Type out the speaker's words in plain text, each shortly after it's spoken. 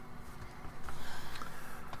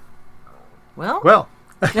Well, Well,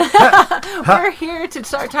 we're here to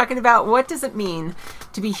start talking about what does it mean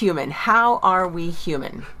to be human? How are we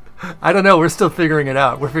human? I don't know. We're still figuring it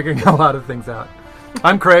out. We're figuring a lot of things out.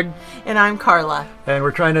 I'm Craig, And I'm Carla. and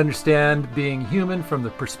we're trying to understand being human from the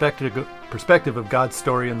perspective of God's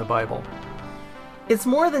story in the Bible. It's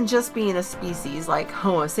more than just being a species like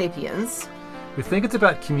Homo sapiens. We think it's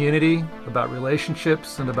about community, about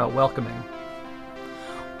relationships, and about welcoming.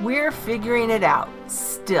 We're figuring it out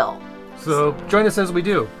still. So join us as we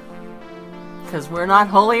do. Because we're not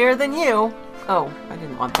holier than you. Oh, I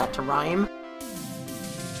didn't want that to rhyme.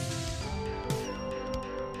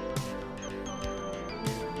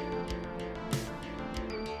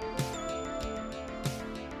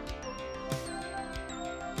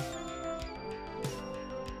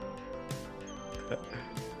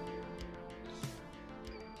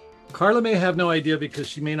 Carla may have no idea because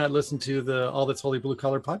she may not listen to the All That's Holy Blue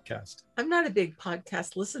Collar podcast. I'm not a big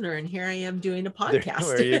podcast listener, and here I am doing a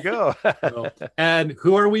podcast. There you go. And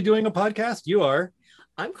who are we doing a podcast? You are.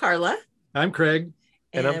 I'm Carla. I'm Craig.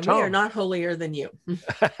 And I'm we Tom. are not holier than you.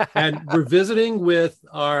 And we're visiting with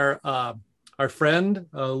our friend,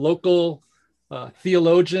 local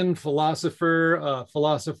theologian, philosopher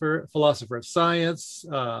of science,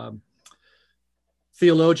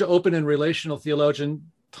 theologian, open and relational theologian,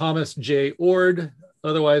 Thomas J. Ord,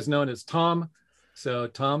 otherwise known as Tom. So,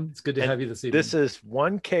 Tom, it's good to have you this evening. This is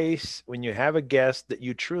one case when you have a guest that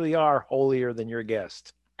you truly are holier than your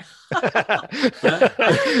guest. I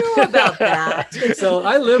don't know about that. So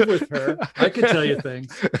I live with her. I could tell you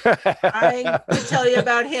things. I could tell you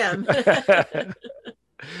about him.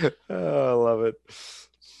 Oh, I love it.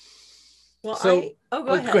 Well, So, go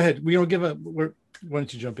ahead. Go ahead. We don't why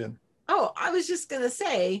don't you jump in? Oh, I was just going to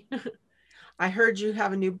say, I heard you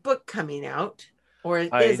have a new book coming out, or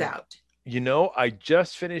it is out. You know, I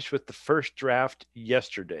just finished with the first draft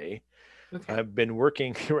yesterday. Okay. I've been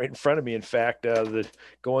working right in front of me, in fact,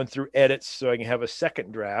 going through edits so I can have a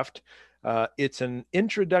second draft. It's an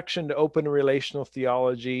introduction to open relational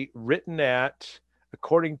theology written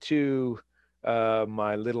according to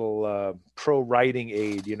my little pro writing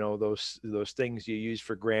aid, you know, those things you use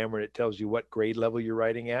for grammar. It tells you what grade level you're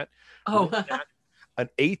writing at. Oh, An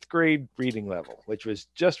 8th grade reading level, which was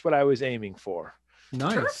just what I was aiming for.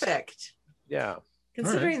 Nice. perfect. Yeah.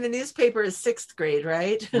 Considering the newspaper is 6th grade,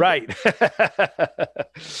 right? Right.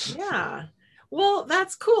 Yeah. Well,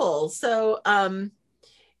 that's cool. So, I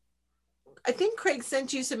think Craig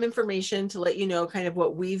sent you some information to let you know kind of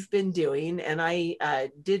what we've been doing, and I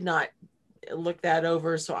did not look that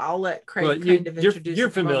over, so I'll let Craig introduce. You're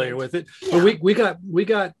familiar with it. Yeah. But we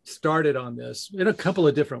got started on this in a couple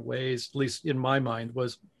of different ways, at least in my mind,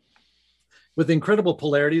 was with the incredible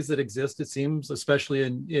polarities that exist, it seems, especially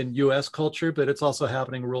in US culture, but it's also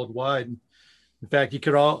happening worldwide. In fact, you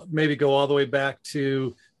could maybe go all the way back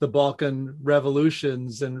to the Balkan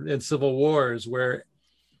revolutions and civil wars, where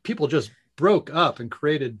people just broke up and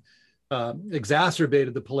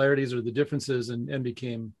exacerbated the polarities or the differences and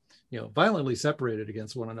became, violently separated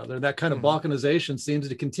against one another. That kind of balkanization seems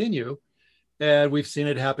to continue. And we've seen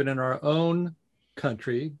it happen in our own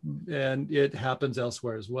country, and it happens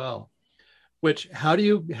elsewhere as well. Which, how do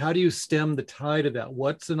you stem the tide of that?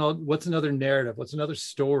 What's another narrative? What's another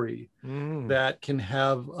story that can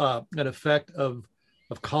have an effect of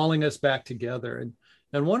calling us back together?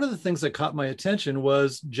 And one of the things that caught my attention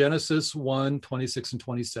was Genesis 1:26 and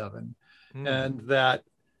 27, and that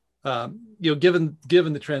given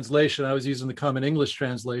the translation, I was using the Common English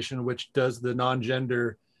translation, which does the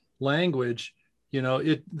non-gender language.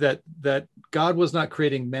 That God was not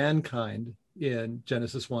creating mankind in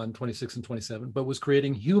Genesis 1:26 and 27, but was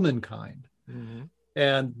creating humankind.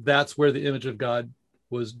 And that's where the image of God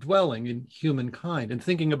was dwelling, in humankind, and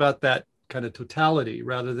thinking about that kind of totality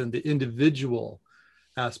rather than the individual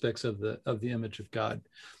aspects of the image of God,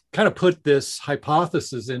 kind of put this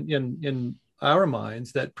hypothesis in our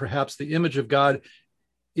minds that perhaps the image of God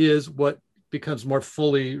is what becomes more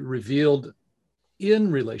fully revealed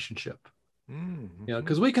in relationship.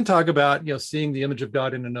 Because we can talk about seeing the image of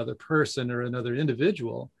God in another person or another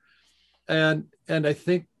individual, and I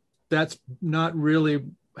think that's not really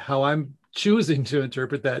how I'm choosing to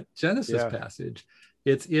interpret that Genesis passage.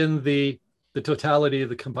 It's in the totality of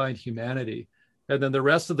the combined humanity, and then the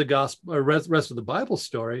rest of the gospel, or rest of the Bible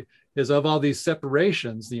story, is of all these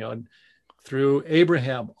separations. And through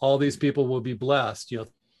Abraham, all these people will be blessed.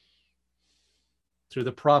 Through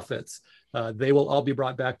the prophets, they will all be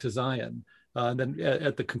brought back to Zion. And then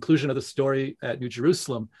at the conclusion of the story at New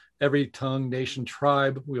Jerusalem, every tongue, nation,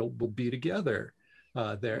 tribe will be together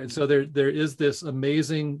there. And so there is this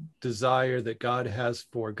amazing desire that God has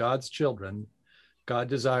for God's children God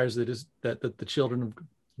desires that the children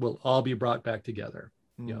will all be brought back together.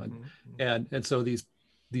 You know, and so these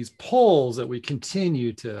poles that we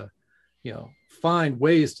continue to, you know, find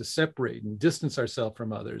ways to separate and distance ourselves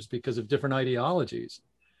from others because of different ideologies,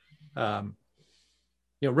 you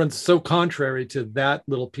know, runs so contrary to that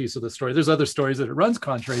little piece of the story. There's other stories that it runs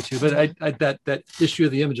contrary to, but that issue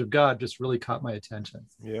of the image of God just really caught my attention.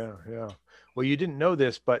 Yeah. Well, you didn't know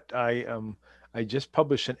this, but I just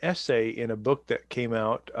published an essay in a book that came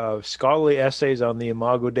out of scholarly essays on the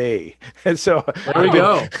Imago Dei. And so there we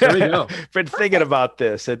go. Been thinking about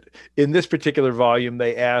this. And in this particular volume,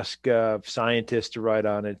 they ask scientists to write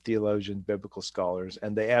on it, theologians, biblical scholars,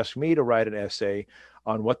 and they asked me to write an essay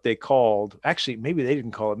on what they called, actually, maybe they didn't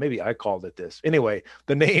call it, maybe I called it this. Anyway,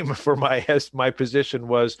 the name for my position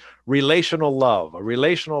was relational love, a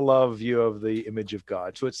relational love view of the image of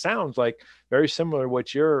God. So it sounds like very similar to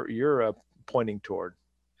what you're pointing toward.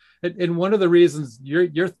 And one of the reasons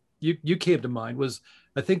you came to mind was,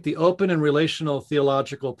 I think the open and relational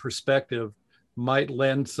theological perspective might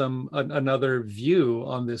lend another view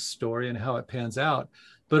on this story and how it pans out,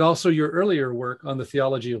 but also your earlier work on the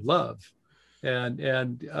theology of love and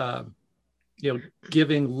you know,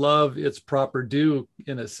 giving love its proper due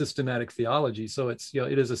in a systematic theology. So it's, you know,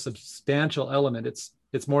 it is a substantial element.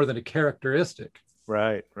 It's more than a characteristic.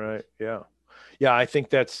 Right. Yeah. I think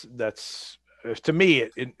that's to me,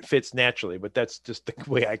 it fits naturally, but that's just the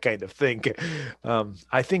way I kind of think.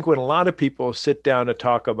 I think when a lot of people sit down to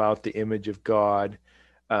talk about the image of God,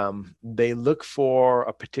 they look for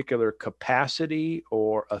a particular capacity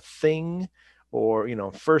or a thing, or, you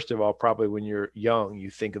know, first of all, probably when you're young, you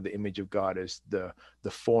think of the image of God as the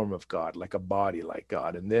form of God, like a body like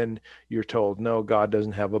God. And then you're told, no, God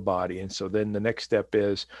doesn't have a body. And so then the next step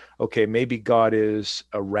is, okay, maybe God is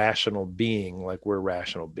a rational being, like we're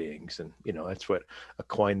rational beings. And, you know, that's what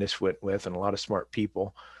Aquinas went with, and a lot of smart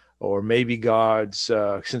people. Or maybe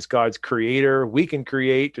since God's creator, we can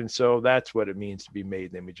create. And so that's what it means to be made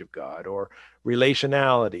in the image of God. Or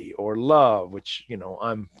relationality or love, which, you know,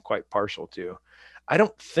 I'm quite partial to. I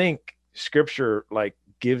don't think scripture like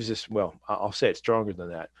gives us, well, I'll say it stronger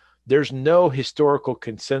than that. There's no historical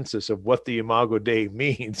consensus of what the Imago Dei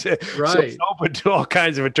means. Right. So it's open to all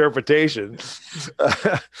kinds of interpretation.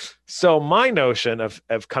 So my notion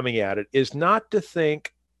of coming at it is not to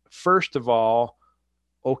think, first of all,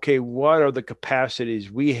 okay, what are the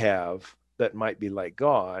capacities we have that might be like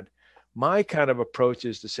God? My kind of approach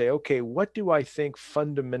is to say, okay, what do I think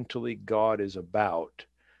fundamentally God is about?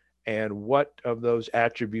 And what of those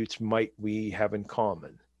attributes might we have in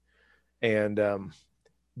common? And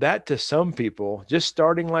that to some people, just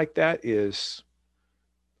starting like that is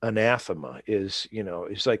anathema, is, you know,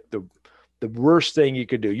 it's like the worst thing you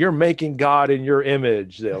could do. You're making God in your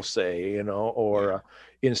image, they'll say, you know, or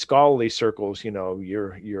in scholarly circles, you know,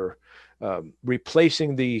 you're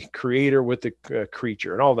replacing the creator with the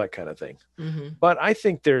creature and all that kind of thing. Mm-hmm. But I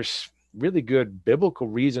think there's really good biblical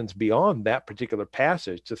reasons beyond that particular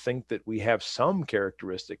passage to think that we have some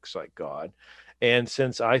characteristics like God. And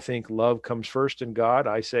since I think love comes first in God,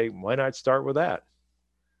 I say, why not start with that?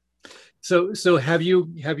 So have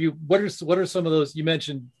you, what are some of those, you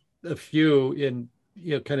mentioned a few in,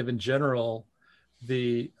 you know, kind of in general,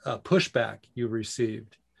 the pushback you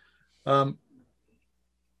received. How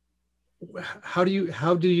do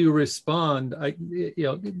you respond? You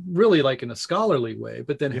know, really like in a scholarly way,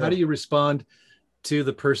 but then how do you respond to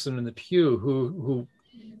the person in the pew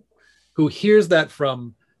who hears that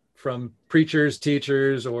from preachers,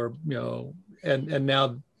 teachers, or, you know, and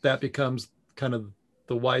now that becomes kind of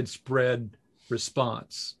the widespread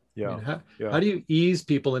response? Yeah. I mean, how do you ease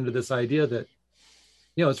people into this idea that,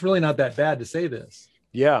 you know, it's really not that bad to say this?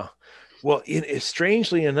 Yeah. Well,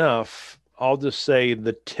 strangely enough, I'll just say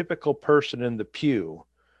the typical person in the pew,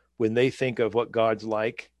 when they think of what God's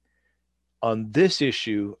like on this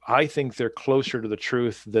issue, I think they're closer to the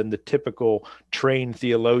truth than the typical trained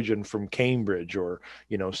theologian from Cambridge or,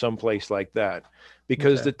 you know, someplace like that.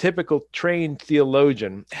 Because the typical trained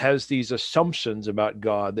theologian has these assumptions about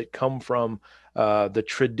God that come from the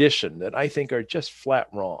tradition that I think are just flat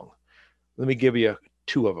wrong. Let me give you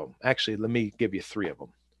two of them. Actually, let me give you three of them.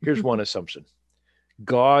 Here's one assumption.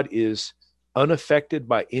 God is unaffected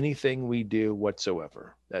by anything we do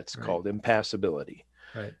whatsoever. That's called impassibility.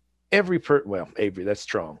 Right. Avery, that's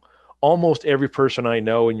strong. almost every person I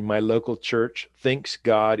know in my local church thinks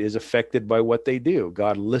God is affected by what they do.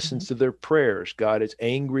 God listens to their prayers. God is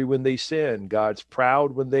angry when they sin. God's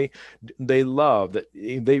proud when they love. That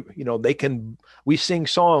they can. We sing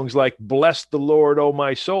songs like "Bless the Lord, oh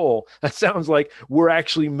my soul." That sounds like we're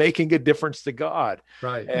actually making a difference to God.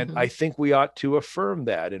 Right. And I think we ought to affirm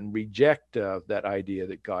that and reject that idea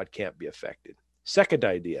that God can't be affected. Second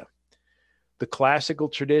idea. The classical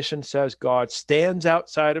tradition says God stands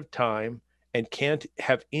outside of time and can't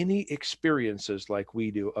have any experiences like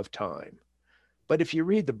we do of time. But if you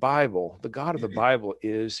read the Bible, the God of the Bible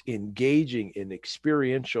is engaging in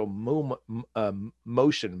experiential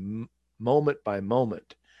motion, moment by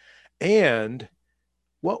moment. And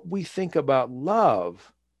what we think about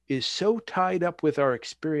love is so tied up with our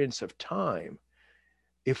experience of time.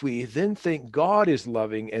 If we then think God is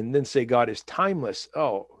loving and then say God is timeless,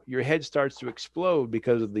 your head starts to explode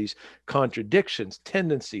because of these contradictions,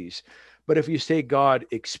 tendencies. But if you say God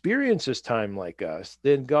experiences time like us,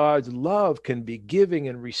 then God's love can be giving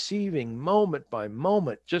and receiving moment by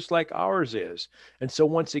moment, just like ours is. And so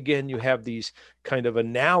once again, you have these kind of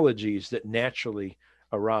analogies that naturally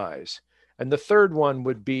arise. And the third one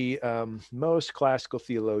would be most classical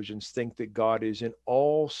theologians think that God is in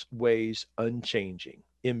all ways unchanging.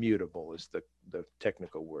 Immutable is the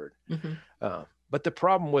technical word. But the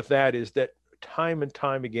problem with that is that time and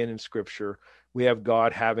time again in Scripture, we have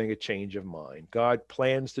God having a change of mind. God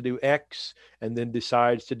plans to do X and then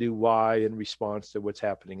decides to do Y in response to what's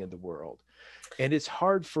happening in the world. And it's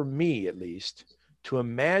hard for me, at least, to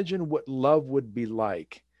imagine what love would be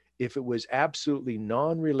like if it was absolutely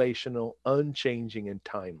non-relational, unchanging, and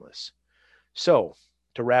timeless. So,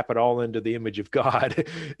 to wrap it all into the image of God,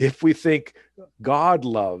 if we think God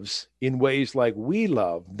loves in ways like we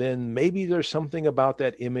love, then maybe there's something about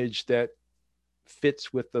that image that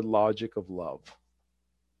fits with the logic of love.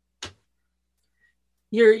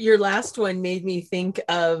 Your last one made me think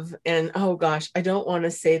of, and oh gosh, I don't want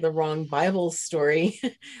to say the wrong Bible story.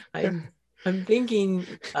 I'm thinking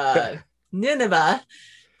Nineveh.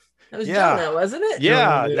 That was Jonah, wasn't it?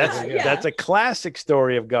 Yeah, Jonah, that's a classic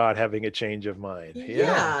story of God having a change of mind.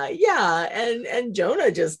 Yeah. And Jonah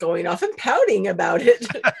just going off and pouting about it.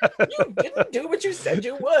 You didn't do what you said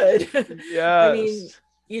you would. Yeah. I mean,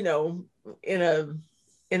 in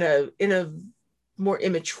a more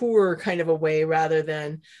immature kind of a way, rather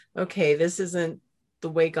than, okay, this isn't the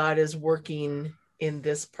way God is working in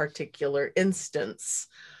this particular instance.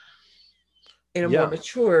 In a more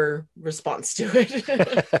mature response to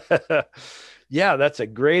it. Yeah, that's a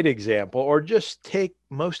great example. Or just take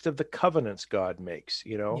most of the covenants God makes,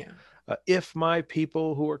 if my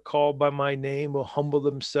people who are called by my name will humble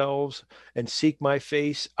themselves and seek my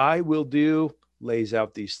face, I will do, lays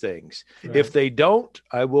out these things. Right. If they don't,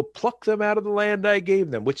 I will pluck them out of the land I gave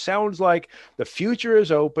them, which sounds like the future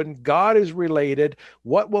is open. God is related.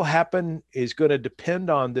 What will happen is going to depend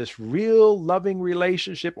on this real loving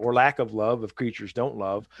relationship, or lack of love if creatures don't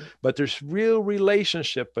love, but there's real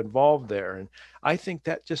relationship involved there. And I think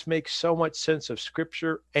that just makes so much sense of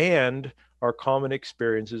Scripture and our common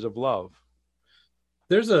experiences of love.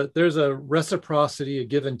 There's a reciprocity, a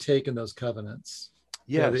give and take in those covenants.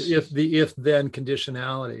 Yes. If then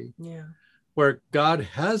conditionality. Yeah. Where God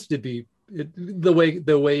has to be, the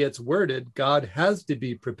way it's worded, God has to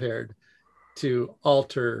be prepared to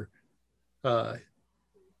alter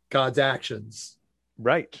God's actions.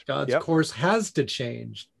 Right. God's course has to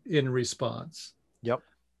change in response. Yep.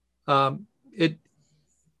 One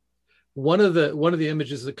of the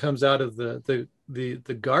images that comes out of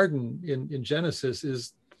the garden in Genesis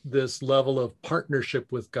is this level of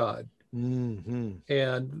partnership with God. Mm-hmm.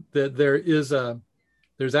 And that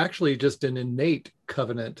there's actually just an innate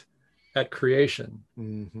covenant at creation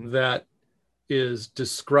that is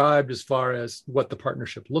described as far as what the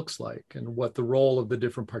partnership looks like and what the role of the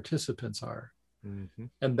different participants are.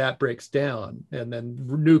 And that breaks down, and then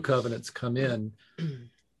new covenants come in,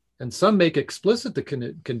 and some make explicit the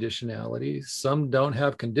conditionality, some don't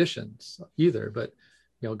have conditions either, but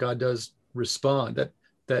God does respond,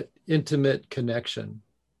 that intimate connection.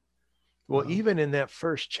 Well, even in that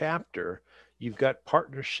first chapter, you've got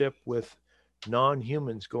partnership with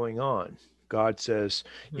non-humans going on. God says,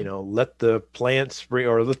 let the plants bring,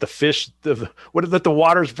 or let the fish, let the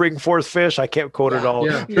waters bring forth fish. I can't quote it all,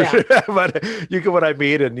 but you get what I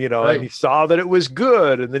mean. And, right. And he saw that it was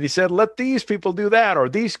good. And then he said, let these people do that, or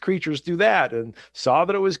these creatures do that, and saw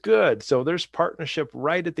that it was good. So there's partnership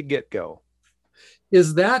right at the get-go.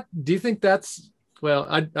 Do you think that's, well,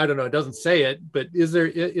 I don't know, it doesn't say it, but is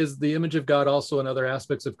the image of God also in other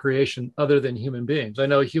aspects of creation other than human beings? I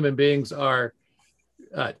know human beings are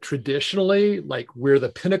traditionally, like we're the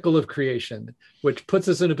pinnacle of creation, which puts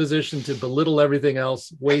us in a position to belittle everything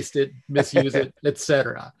else, waste it, misuse it,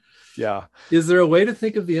 etc. Yeah. Is there a way to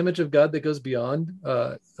think of the image of God that goes beyond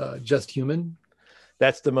just human?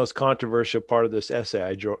 That's the most controversial part of this essay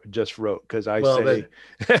I just wrote, because I Well, say,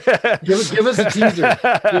 give us a teaser.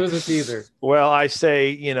 Give us a teaser. Well, I say,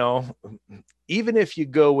 even if you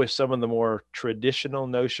go with some of the more traditional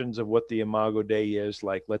notions of what the Imago Dei is,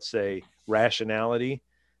 like, let's say, rationality,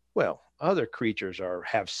 well, other creatures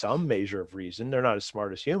have some measure of reason. They're not as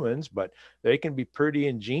smart as humans, but they can be pretty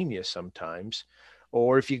ingenious sometimes.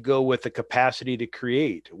 Or if you go with the capacity to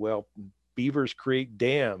create, well, beavers create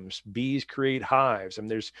dams, bees create hives, and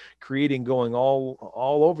there's creating going all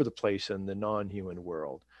over the place in the non-human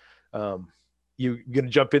world. You gonna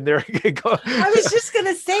jump in there? I was just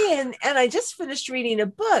gonna say, and I just finished reading a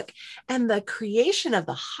book, and the creation of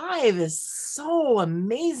the hive is so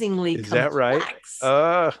amazingly complex. That right?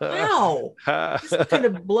 Wow, this kind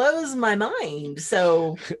of blows my mind.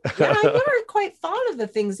 So yeah, I never quite thought of the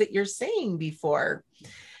things that you're saying before.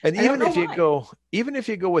 And even if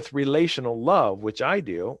you go with relational love, which I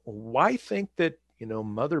do, why think that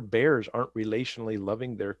mother bears aren't relationally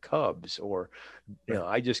loving their cubs? Or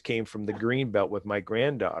I just came from the green belt with my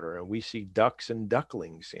granddaughter, and we see ducks and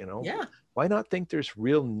ducklings. Yeah. Why not think there's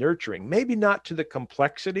real nurturing? Maybe not to the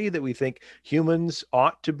complexity that we think humans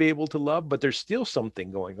ought to be able to love, but there's still something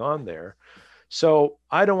going on there. So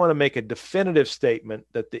I don't want to make a definitive statement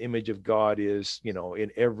that the image of God is, in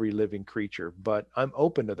every living creature, but I'm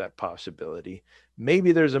open to that possibility.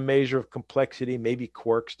 Maybe there's a measure of complexity. Maybe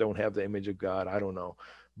quarks don't have the image of God. I don't know.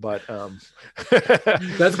 But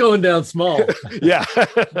that's going down small. Yeah.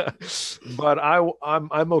 But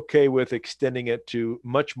I'm okay with extending it to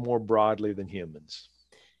much more broadly than humans.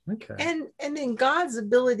 Okay. And in God's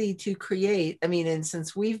ability to create, I mean, and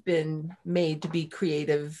since we've been made to be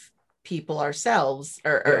creative people ourselves,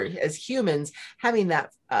 or as humans, having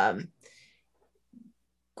that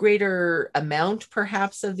greater amount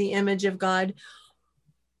perhaps of the image of God,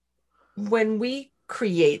 when we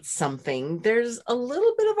create something, there's a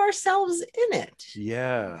little bit of ourselves in it.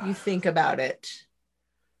 Yeah. You think about it,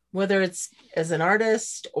 whether it's as an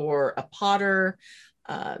artist or a potter,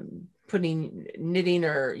 knitting,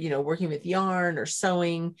 or working with yarn or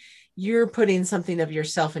sewing, you're putting something of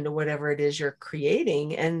yourself into whatever it is you're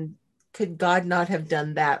creating. And could God not have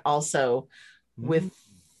done that also with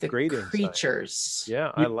the Great creatures? Insight.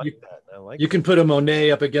 Yeah, I like that. You can put a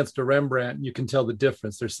Monet up against a Rembrandt, and you can tell the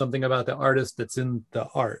difference. There's something about the artist that's in the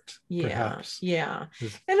art. Yeah, perhaps. Yeah.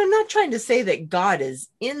 And I'm not trying to say that God is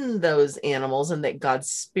in those animals and that God's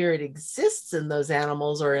spirit exists in those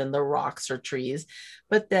animals or in the rocks or trees,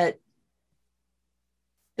 but that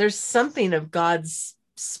there's something of God's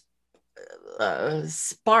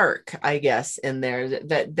spark, I guess, in there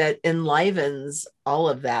that enlivens all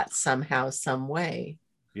of that somehow, some way.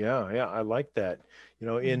 Yeah, I like that.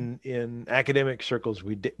 In academic circles,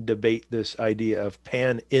 we debate this idea of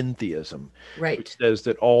panentheism, right? Which says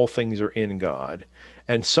that all things are in God,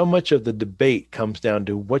 and so much of the debate comes down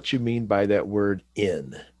to what you mean by that word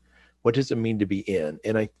 "in." What does it mean to be in?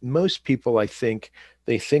 And most people, I think,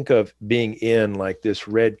 they think of being in like this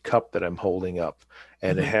red cup that I'm holding up,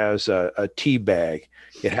 and it has a tea bag.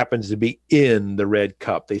 It happens to be in the red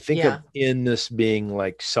cup. They think of inness being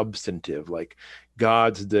like substantive, like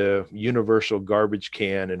God's the universal garbage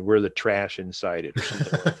can and we're the trash inside it, or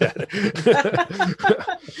something like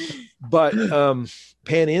that. But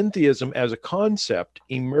panentheism as a concept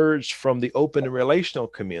emerged from the open and relational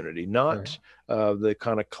community, not the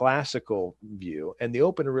kind of classical view. And the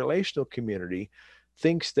open and relational community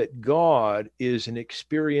thinks that God is an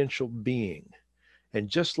experiential being. And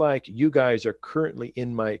just like you guys are currently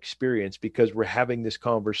in my experience because we're having this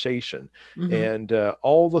conversation, and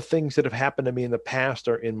all the things that have happened to me in the past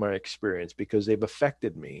are in my experience because they've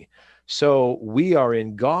affected me. So we are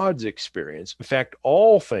in God's experience. In fact,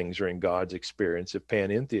 all things are in God's experience if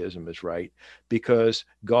panentheism is right, because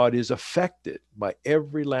God is affected by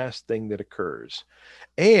every last thing that occurs.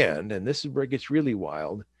 And this is where it gets really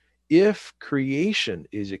wild, if creation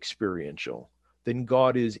is experiential, then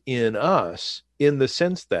God is in us in the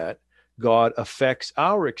sense that God affects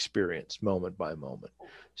our experience moment by moment.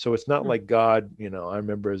 So it's not like God, I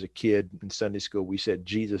remember as a kid in Sunday school, we said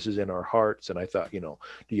Jesus is in our hearts. And I thought, do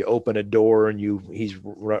you open a door and he's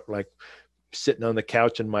like sitting on the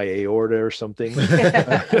couch in my aorta or something?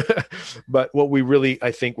 But what we really,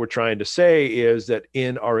 I think we're trying to say is that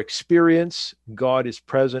in our experience, God is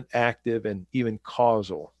present, active, and even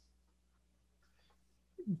causal.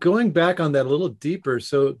 Going back on that a little deeper,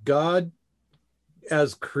 so God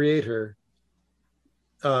as creator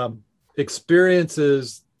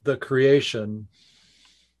experiences the creation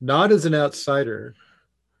not as an outsider,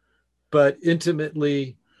 but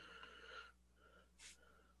intimately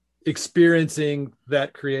experiencing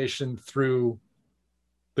that creation through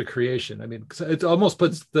the creation. I mean, it almost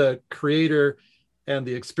puts the creator and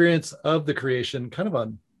the experience of the creation kind of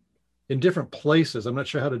on in different places. I'm not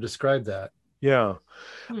sure how to describe that. Yeah.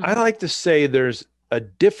 I like to say there's a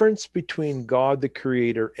difference between God, the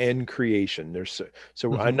creator, and creation.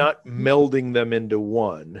 So I'm not melding them into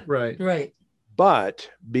one. Right. Right. But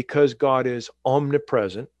because God is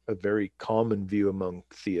omnipresent, a very common view among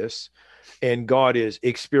theists, and God is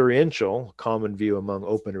experiential, common view among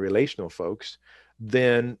open relational folks,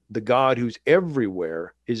 then the God who's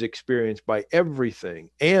everywhere is experienced by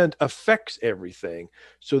everything and affects everything.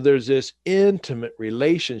 So there's this intimate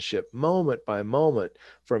relationship moment by moment,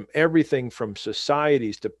 from everything from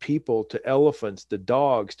societies to people to elephants to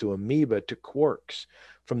dogs to amoeba to quarks.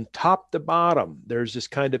 From top to bottom, there's this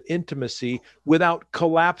kind of intimacy without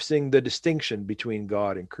collapsing the distinction between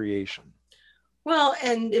God and creation. Well,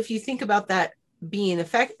 and if you think about that being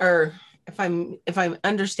effect, or if I'm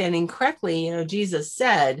understanding correctly, Jesus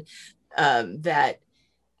said that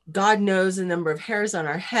God knows the number of hairs on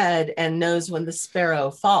our head and knows when the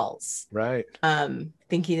sparrow falls. Right.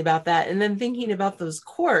 Thinking about that, and then thinking about those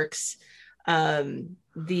quarks,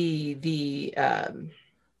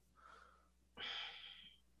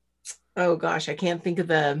 oh gosh, I can't think of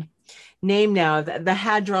the name now. The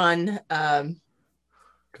Hadron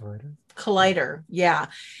Collider. Yeah.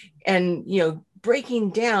 And, breaking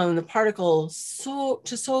down the particle so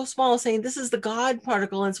small, saying this is the God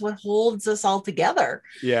particle, and it's what holds us all together.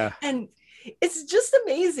 Yeah. And it's just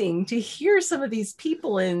amazing to hear some of these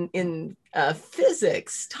people in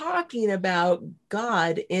physics talking about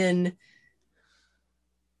God in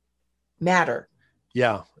matter.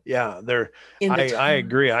 Yeah. I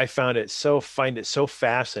agree. I find it so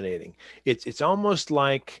fascinating. It's almost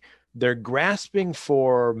like they're grasping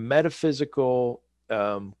for metaphysical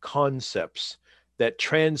concepts that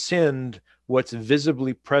transcend what's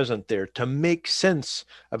visibly present there to make sense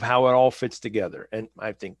of how it all fits together. And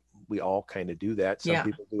I think we all kind of do that. Some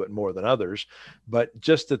people do it more than others, but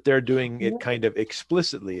just that they're doing it kind of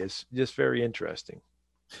explicitly is just very interesting.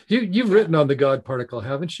 You've written on the God particle,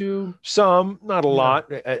 haven't you? Some, not a lot.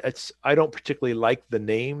 I don't particularly like the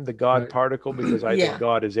name, the God particle, because I think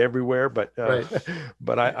God is everywhere. But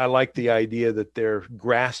but I like the idea that they're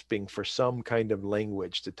grasping for some kind of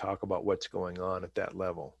language to talk about what's going on at that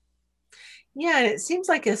level. Yeah, and it seems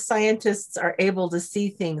like as scientists are able to see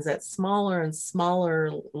things at smaller and smaller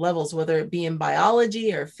levels, whether it be in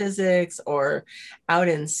biology or physics or out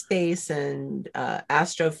in space and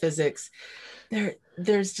astrophysics,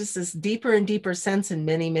 there's just this deeper and deeper sense in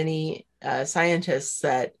many scientists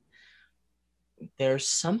that there's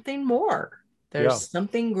something more. There's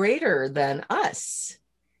something greater than us.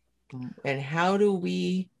 And how do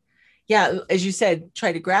we, as you said,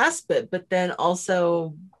 try to grasp it, but then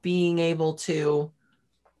also being able to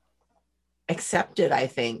accept it, I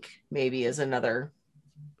think maybe is another.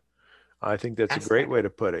 I think that's a great way to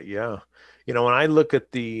put it. Yeah. When I look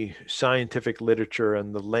at the scientific literature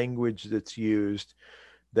and the language that's used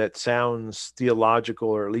that sounds theological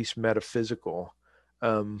or at least metaphysical,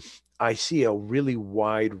 I see a really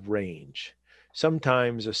wide range.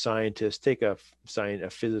 Sometimes a scientist, take a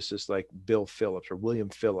physicist like Bill Phillips or William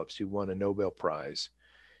Phillips, who won a Nobel Prize.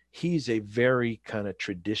 He's a very kind of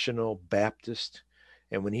traditional Baptist.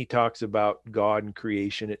 And when he talks about God and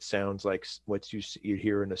creation, it sounds like what you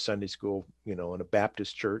hear in a Sunday school, in a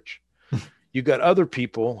Baptist church. You got other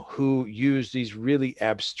people who use these really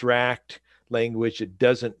abstract language. It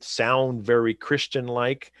doesn't sound very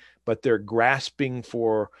Christian-like, but they're grasping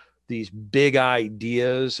for these big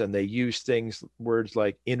ideas, and they use words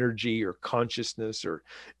like energy or consciousness or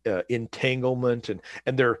entanglement, and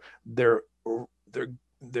they're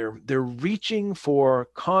reaching for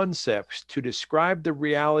concepts to describe the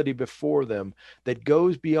reality before them that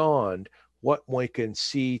goes beyond what we can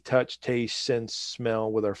see, touch, taste, sense,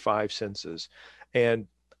 smell with our five senses. And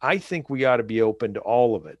I think we ought to be open to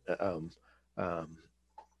all of it,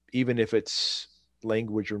 even if it's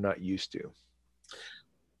language we're not used to.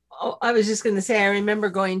 Oh, I was just going to say, I remember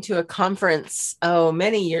going to a conference,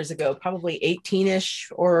 many years ago, probably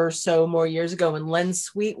 18-ish or so more years ago, when Len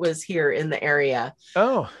Sweet was here in the area.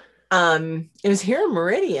 Oh. It was here in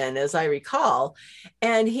Meridian, as I recall.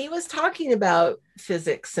 And he was talking about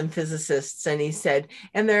physics and physicists. And he said,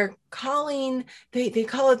 and they call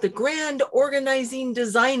it the grand organizing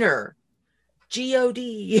designer, God.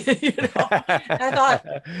 I thought,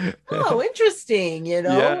 oh, interesting.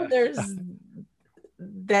 There's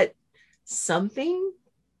that something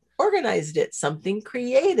organized it, something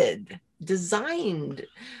created, designed.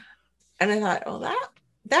 And I thought, oh,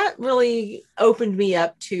 that really opened me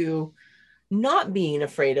up to not being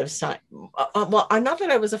afraid of science. Well, not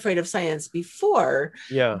that I was afraid of science before,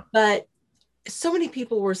 Yeah. but so many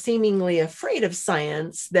people were seemingly afraid of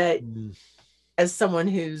science that, as someone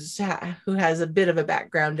who has a bit of a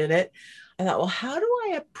background in it, I thought, well, how do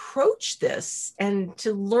I approach this? And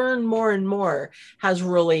to learn more and more has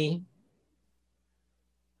really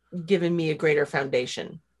given me a greater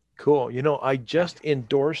foundation. Cool. You know, I just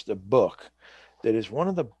endorsed a book that is one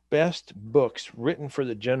of the best books written for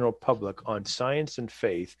the general public on science and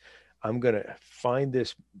faith. I'm going to find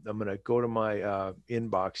this. I'm going to go to my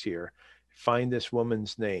inbox here, find this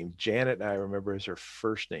woman's name. Janet, I remember, is her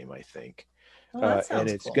first name, I think. Oh, that sounds and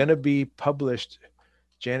it's cool. going to be published.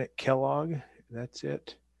 Janet Kellogg, that's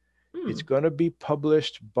it. It's going to be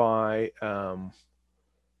published by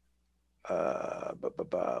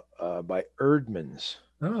Erdmans.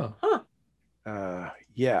 Oh. Huh.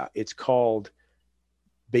 Yeah, it's called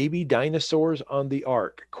Baby Dinosaurs on the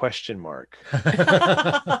Ark, ?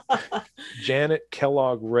 Janet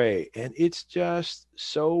Kellogg Ray. And it's just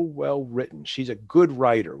so well written. She's a good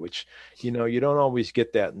writer, which, you know, you don't always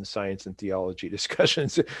get that in science and theology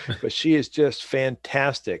discussions, but she is just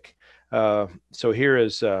fantastic. So here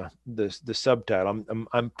is the subtitle.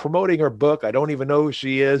 I'm promoting her book. I don't even know who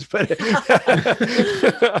she is, but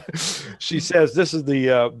she says, this is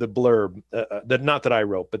the blurb, that not that I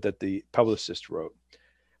wrote, but that the publicist wrote.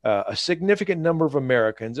 A significant number of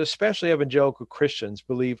Americans, especially evangelical Christians,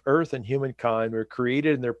 believe Earth and humankind were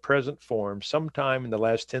created in their present form sometime in the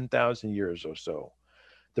last 10,000 years or so.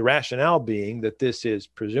 The rationale being that this is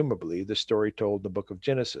presumably the story told in the book of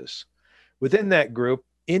Genesis. Within that group,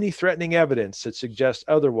 any threatening evidence that suggests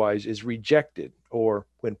otherwise is rejected or,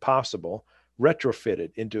 when possible,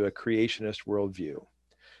 retrofitted into a creationist worldview.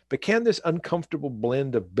 But can this uncomfortable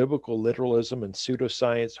blend of biblical literalism and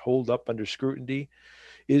pseudoscience hold up under scrutiny?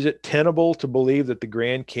 Is it tenable to believe that the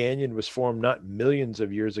Grand Canyon was formed not millions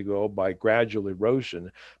of years ago by gradual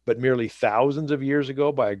erosion, but merely thousands of years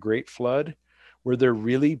ago by a great flood? Were there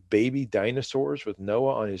really baby dinosaurs with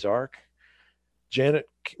Noah on his ark? Janet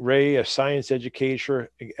Ray, a science educator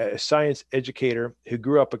who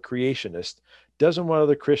grew up a creationist, doesn't want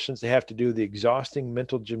other Christians to have to do the exhausting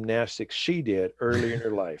mental gymnastics she did early in her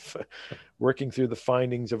life, working through the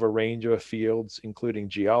findings of a range of fields, including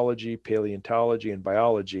geology, paleontology, and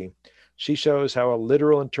biology. She shows how a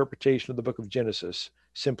literal interpretation of the book of Genesis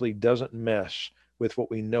simply doesn't mesh with what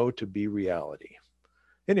we know to be reality.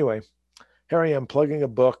 Anyway, here I am plugging a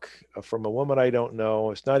book from a woman I don't know.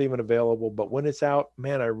 It's not even available, but when it's out,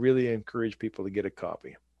 man, I really encourage people to get a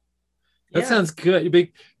copy. That sounds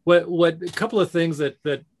good. What a couple of things that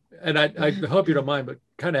and I hope you don't mind, but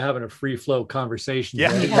kind of having a free flow conversation.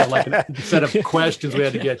 Yeah. Right? You know, like a set of questions we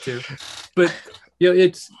had to get to. But you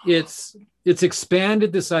know, it's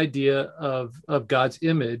expanded this idea of God's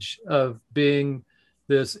image of being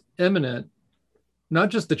this immanent,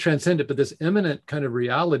 not just the transcendent, but this immanent kind of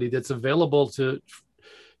reality that's available to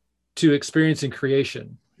experience in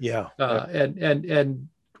creation. Yeah. And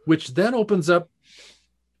which then opens up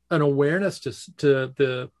an awareness to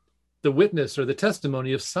the witness or the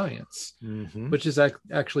testimony of science, which is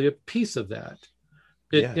actually a piece of that.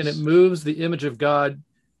 And it moves the image of God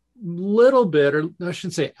a little bit, or I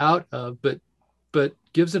shouldn't say out of, but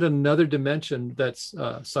gives it another dimension that's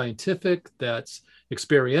scientific, that's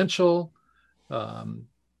experiential,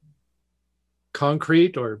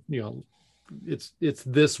 concrete, or, you know, it's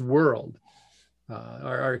this world,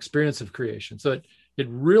 our experience of creation. So it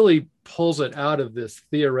really pulls it out of this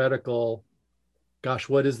theoretical, gosh,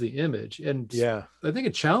 what is the image? And I think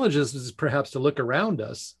it challenges us perhaps to look around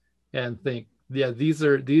us and think, yeah, these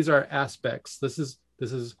are aspects. This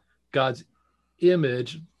is God's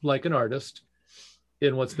image, like an artist,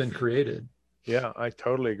 in what's been created. Yeah, I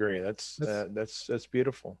totally agree. That's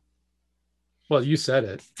beautiful. Well, you said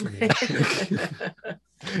it.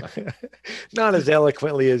 Not as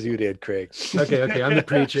eloquently as you did, Craig. Okay. I'm the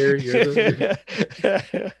preacher. You're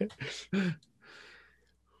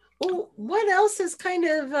Well, what else has kind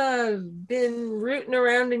of been rooting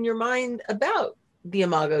around in your mind about the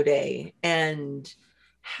Imago Dei and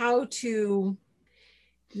how to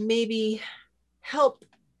maybe help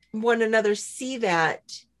one another see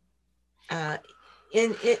that,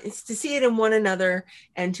 it's to see it in one another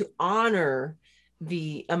and to honor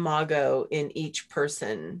the Imago in each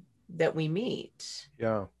person that we meet?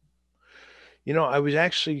 Yeah. You know, I was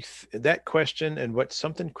actually that question and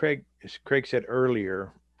something Craig said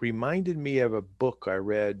earlier reminded me of a book I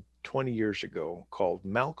read 20 years ago called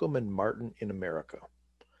Malcolm and Martin in America.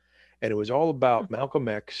 And it was all about Malcolm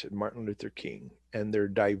X and Martin Luther King and their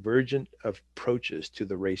divergent approaches to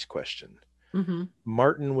the race question. Mm-hmm.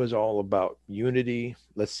 Martin was all about unity.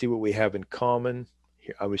 Let's see what we have in common.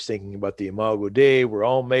 I was thinking about the Imago Dei. We're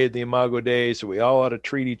all made the Imago Dei, so we all ought to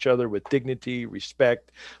treat each other with dignity,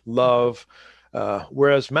 respect, love.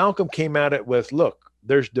 Whereas Malcolm came at it with, look,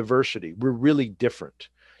 there's diversity. We're really different.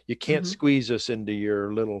 You can't squeeze us into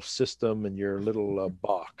your little system and your little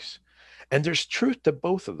box. And there's truth to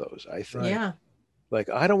both of those, I think. Yeah. Like,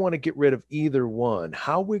 I don't want to get rid of either one.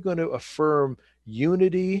 How are we going to affirm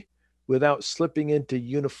unity without slipping into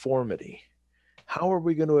uniformity? How are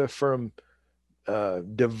we going to affirm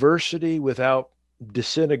diversity without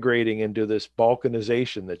disintegrating into this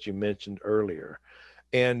balkanization that you mentioned earlier?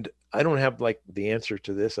 And I don't have like the answer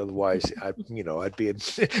to this. Otherwise, I'd be in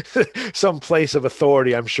some place of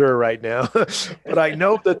authority, I'm sure, right now. But I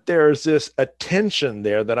know that there's this attention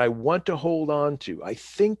there that I want to hold on to. I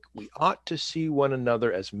think we ought to see one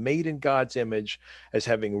another as made in God's image, as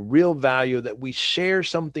having real value, that we share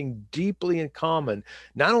something deeply in common,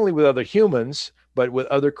 not only with other humans, but with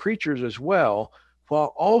other creatures as well,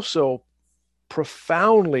 while also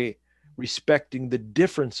profoundly respecting the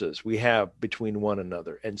differences we have between one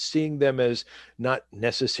another and seeing them as not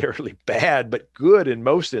necessarily bad, but good in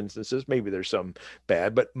most instances. Maybe there's some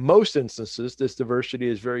bad, but most instances, this diversity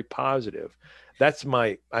is very positive. That's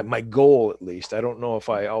my goal, at least. I don't know if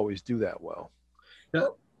I always do that well. Yeah.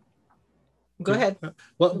 Go ahead.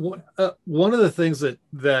 Well, one of the things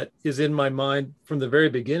that is in my mind from the very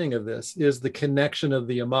beginning of this is the connection of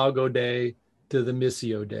the Imago Dei to the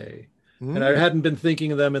Missio Dei. And I hadn't been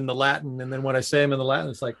thinking of them in the Latin. And then when I say them in the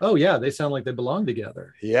Latin, it's like, oh yeah, they sound like they belong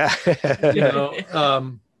together. Yeah.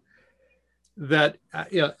 That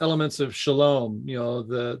elements of shalom,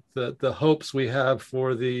 the hopes we have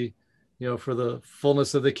for the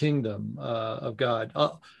fullness of the kingdom of God.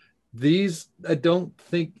 These, I don't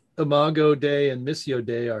think Imago Dei and Missio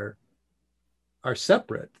Dei are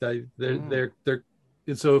separate. They're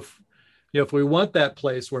and so if we want that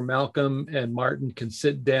place where Malcolm and Martin can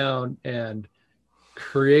sit down and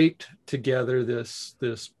create together this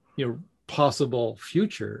possible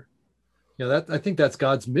future, that I think that's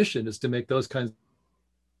God's mission, is to make those kinds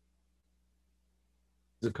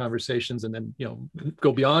of conversations and then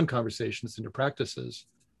go beyond conversations into practices.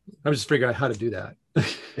 I'm just figuring out how to do that.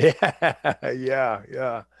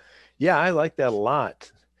 Yeah. I like that a lot.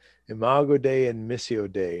 Imago Dei and Missio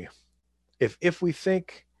Dei. If we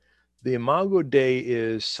think the Imago Dei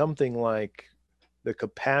is something like the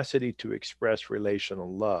capacity to express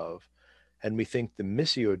relational love, and we think the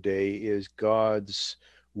Missio Dei is God's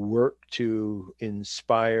work to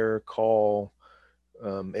inspire, call,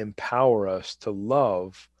 empower us to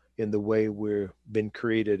love in the way we've been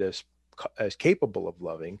created as capable of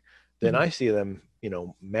loving, then I see them,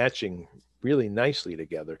 matching really nicely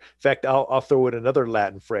together. In fact, I'll throw in another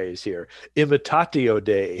Latin phrase here: imitatio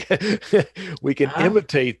Dei. We can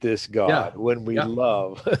imitate this God when we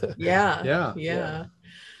love. Yeah.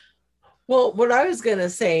 Well, what I was going to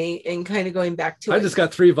say, and kind of going back to I just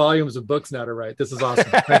got 3 volumes of books now to write. This is awesome.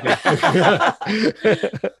 Thank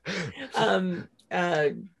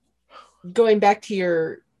you. Going back to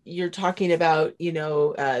you're talking about,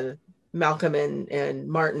 Malcolm and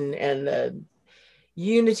Martin and the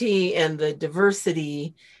unity and the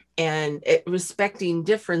diversity and respecting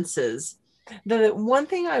differences. The one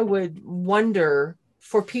thing I would wonder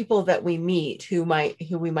for people that we meet who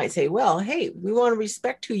we might say, well, hey, we want to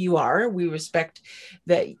respect who you are. We respect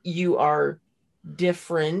that you are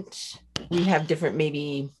different. We have different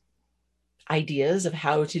maybe ideas of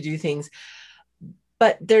how to do things.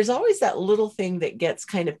 But there's always that little thing that gets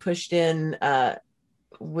kind of pushed in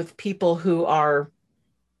with people who are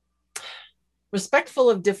respectful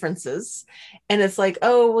of differences, and it's like,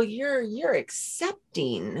 oh, well, you're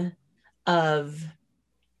accepting of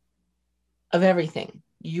everything.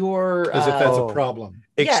 You're as if that's a problem.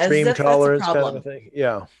 Extreme tolerance kind of a thing.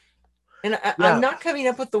 Yeah. And I'm not coming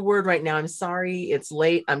up with the word right now. I'm sorry. It's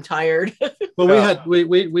late. I'm tired. Well,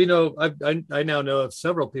 we know, I now know of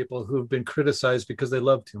several people who've been criticized because they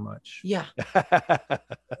love too much. Yeah.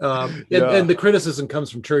 And the criticism comes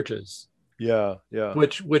from churches. Yeah.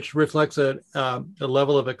 Which reflects a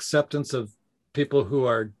level of acceptance of people who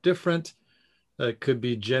are different. It could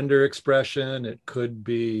be gender expression. It could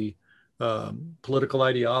be political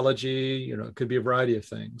ideology. It could be a variety of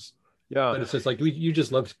things. Yeah. But it's just like, you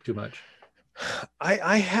just love too much.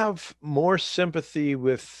 I have more sympathy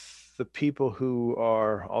with the people who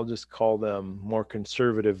are, I'll just call them more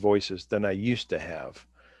conservative voices than I used to have.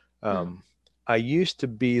 I used to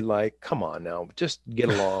be like, come on now, just get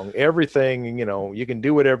along. Everything, you can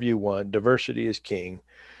do whatever you want. Diversity is king.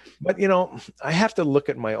 But, you know, I have to look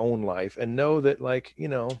at my own life and know that, like, you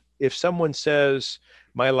know, if someone says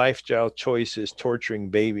my lifestyle choice is torturing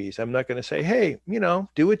babies, I'm not going to say, hey, you know,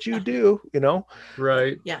 do what you do, you know?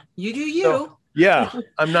 Right. Yeah. You do you. So, yeah,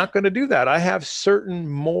 I'm not going to do that. I have certain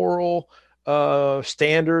moral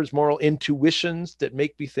standards, moral intuitions that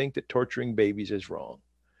make me think that torturing babies is wrong.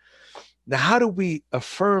 Now, how do we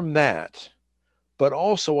affirm that, but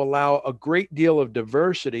also allow a great deal of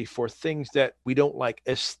diversity for things that we don't like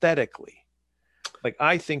aesthetically? Like,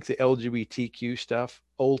 I think the LGBTQ stuff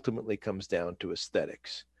ultimately comes down to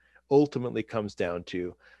aesthetics, ultimately comes down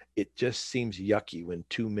to, it just seems yucky when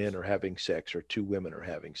two men are having sex or two women are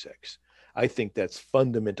having sex. I think that's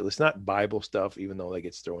fundamental. It's not Bible stuff, even though that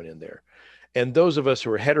gets thrown in there. And those of us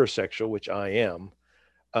who are heterosexual, which I am,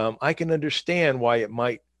 I can understand why it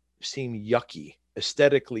might seem yucky,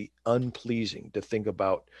 aesthetically unpleasing to think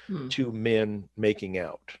about two men making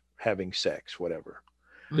out, having sex, whatever.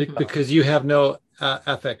 Because you have no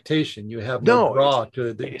affectation, you have no draw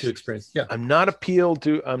to experience. Yeah, I'm not appealed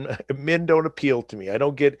to. Men don't appeal to me. I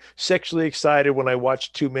don't get sexually excited when I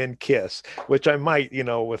watch two men kiss, which I might, you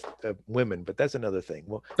know, with women, but that's another thing.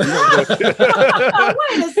 Well, wait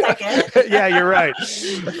a second. Yeah, you're right.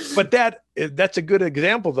 But that's a good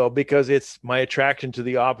example, though, because it's my attraction to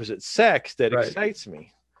the opposite sex that excites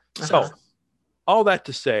me. So, all that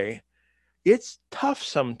to say, it's tough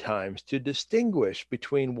sometimes to distinguish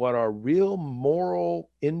between what are real moral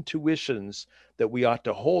intuitions that we ought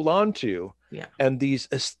to hold on to and these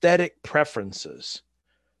aesthetic preferences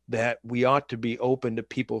that we ought to be open to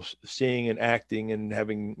people seeing and acting and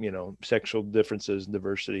having, you know, sexual differences and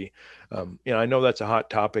diversity. You know, I know that's a hot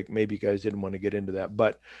topic. Maybe you guys didn't want to get into that,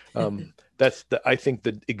 but that's I think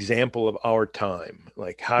the example of our time.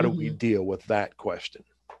 Like, how do we deal with that question?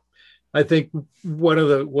 I think one of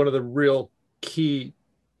the real key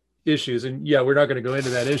issues, and we're not going to go into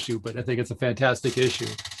that issue, but I think it's a fantastic issue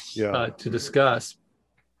to discuss,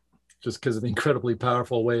 just because of the incredibly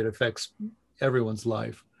powerful way it affects everyone's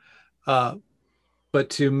life. But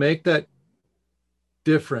to make that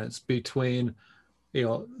difference between, you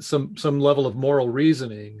know, some level of moral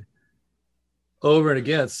reasoning over and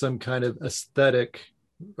against some kind of aesthetic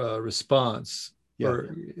response,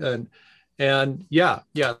 and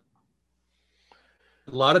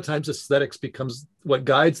a lot of times aesthetics becomes what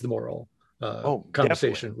guides the moral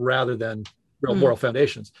conversation, definitely, rather than real moral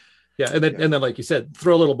foundations. And then like you said,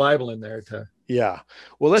 throw a little Bible in there to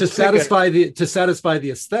satisfy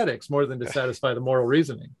the aesthetics more than to satisfy the moral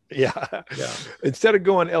reasoning. Instead of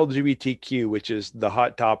going LGBTQ, which is the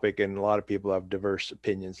hot topic and a lot of people have diverse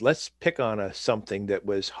opinions, let's pick on something that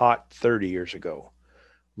was hot 30 years ago: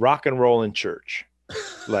 rock and roll in church.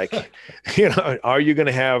 Like, you know, are you going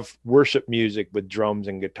to have worship music with drums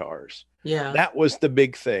and guitars? That was the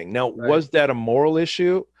big thing. Now, was that a moral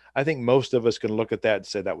issue? I think most of us can look at that and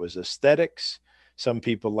say that was aesthetics. Some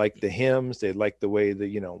people like the hymns, they like the way the,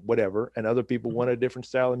 you know, whatever, and other people want a different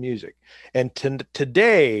style of music. And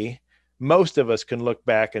today, most of us can look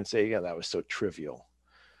back and say, that was so trivial.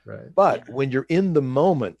 But when you're in the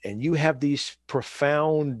moment and you have these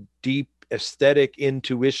profound, deep aesthetic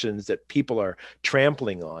intuitions that people are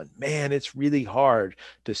trampling on, man, it's really hard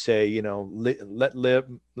to say, you know, let live,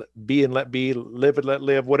 be and let be, live and let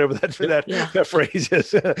live, whatever that phrase is.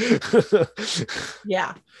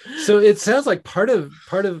 So it sounds like part of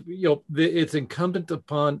you know, it's incumbent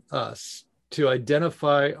upon us to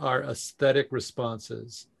identify our aesthetic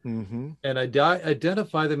responses and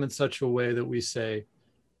identify them in such a way that we say,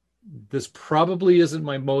 this probably isn't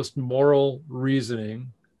my most moral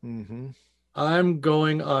reasoning. I'm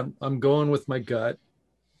going with my gut,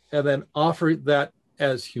 and then offer that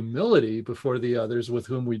as humility before the others with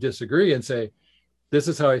whom we disagree, and say, this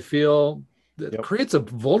is how I feel. That creates a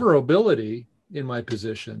vulnerability in my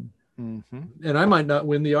position, and I might not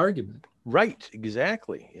win the argument. Right,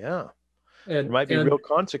 exactly. And there might be real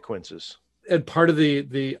consequences. And part of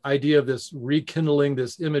the idea of this rekindling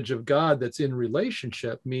this image of God that's in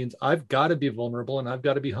relationship means I've got to be vulnerable and I've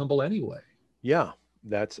got to be humble anyway.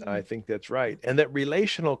 I think that's right. And that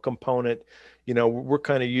relational component, you know, we're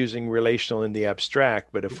kind of using relational in the abstract,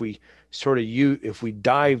 but if we if we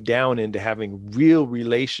dive down into having real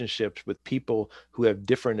relationships with people who have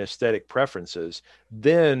different aesthetic preferences,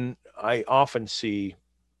 then I often see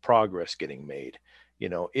progress getting made. You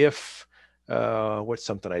know, if what's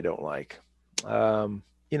something I don't like?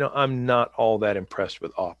 You know, I'm not all that impressed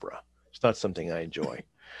with opera. It's not something I enjoy.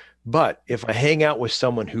 But if I hang out with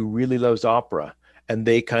someone who really loves opera, and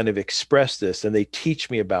they kind of express this and they teach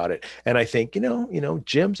me about it, and I think, you know,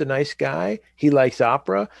 Jim's a nice guy. He likes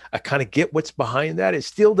opera. I kind of get what's behind that. It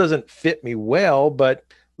still doesn't fit me well, but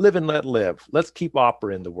live and let live. Let's keep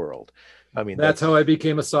opera in the world. I mean, that's how I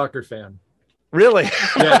became a soccer fan. Really?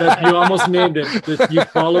 Yeah, you almost named it. You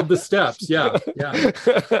followed the steps.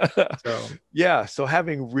 Yeah. So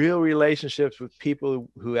having real relationships with people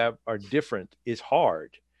who are different is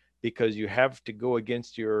hard, because you have to go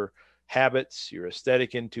against your habits, your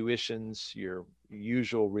aesthetic intuitions, your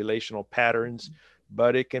usual relational patterns,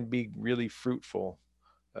 but it can be really fruitful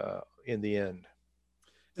in the end.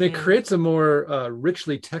 And it creates a more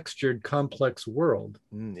richly textured, complex world.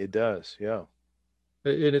 It does, yeah.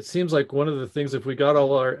 And it seems like one of the things, if we got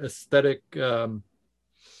all our aesthetic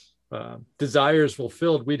desires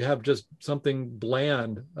fulfilled, we'd have just something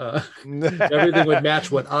bland. Everything would match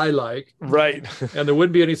what I like, right? And there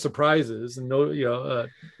wouldn't be any surprises, and it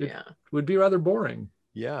would be rather boring.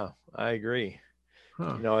 Yeah, I agree.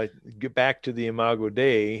 I get back to the Imago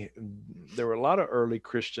Dei. There were a lot of early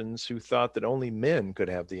Christians who thought that only men could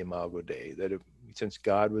have the Imago Dei, that since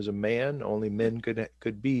God was a man, only men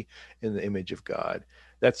could be in the image of God.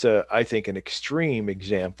 That's I think an extreme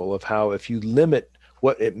example of how, if you limit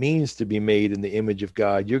what it means to be made in the image of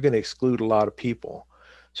God, you're going to exclude a lot of people.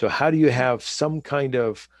 So how do you have some kind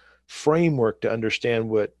of framework to understand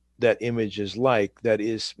what that image is like that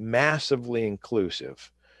is massively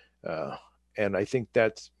inclusive? And I think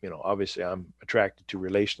that's, obviously I'm attracted to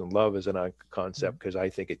relational love as a concept because I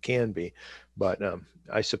think it can be, but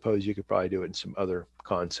I suppose you could probably do it in some other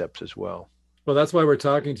concepts as well. Well, that's why we're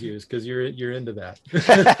talking to you, is because you're into that.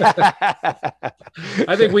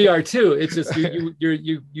 I think we are too. It's just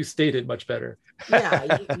you state it much better.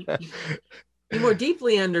 Yeah, you more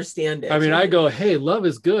deeply understand it. I mean, I go, hey, love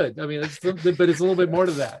is good. I mean, but it's a little bit more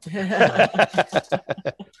to that.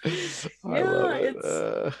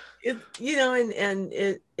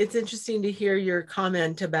 It's interesting to hear your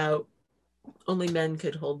comment about only men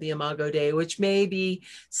could hold the Imago Dei, which may be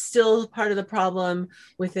still part of the problem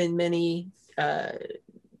within many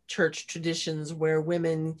church traditions where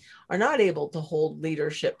women are not able to hold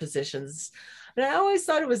leadership positions. And I always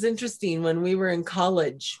thought it was interesting when we were in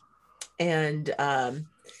college and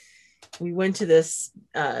we went to this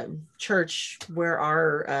church where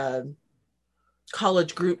our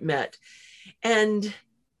college group met, and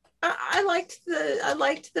I liked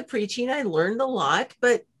the preaching. I learned a lot,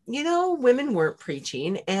 but women weren't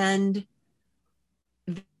preaching, and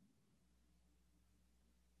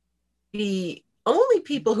the only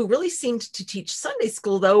people who really seemed to teach Sunday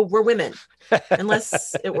school, though, were women,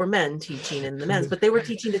 unless it were men teaching in the men's, but they were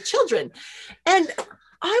teaching the children. And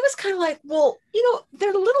I was kind of like, well,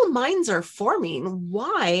 their little minds are forming.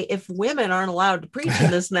 Why, if women aren't allowed to preach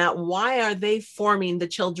in this and that, why are they forming the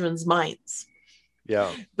children's minds?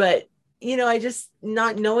 Yeah. But, I just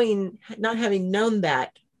not having known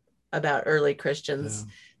that about early Christians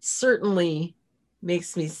certainly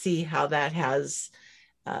makes me see how that has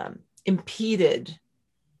impeded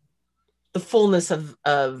the fullness of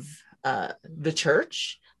the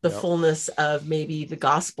church, the fullness of maybe the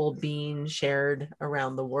gospel being shared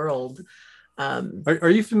around the world. Are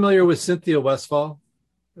you familiar with Cynthia Westfall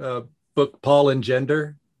book, Paul and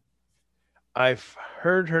Gender? I've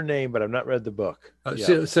heard her name, but I've not read the book.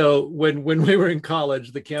 So when we were in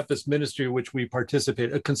college, the campus ministry, which we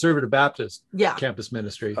participated, a conservative Baptist campus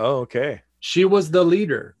ministry. Oh, okay. She was the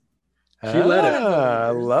leader. She led it. I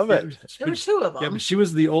love it. There were two of them. Yeah, but she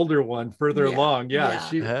was the older one, further along.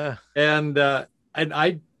 And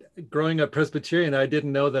I, growing up Presbyterian, I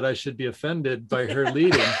didn't know that I should be offended by her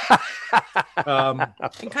leading.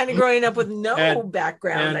 And kind of growing up with no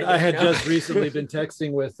background. And I had just recently been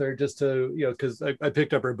texting with her just to, because I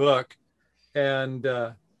picked up her book, and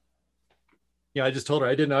I just told her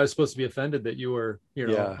I didn't know I was supposed to be offended that you were,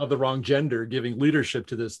 of the wrong gender giving leadership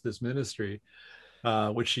to this ministry,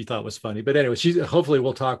 which she thought was funny. But anyway, hopefully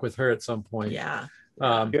we'll talk with her at some point. Yeah.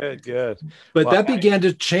 Good. But that began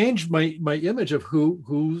to change my image of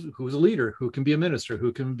who's a leader, who can be a minister,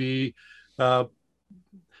 who can be.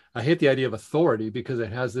 I hate the idea of authority because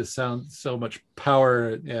it has this sound so much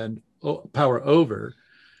power and power over.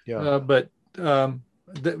 But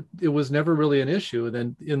it was never really an issue. And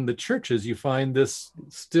then in the churches, you find this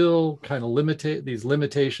still kind of these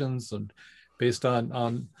limitations and based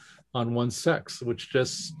on one's sex, which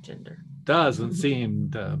just doesn't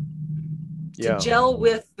seem to gel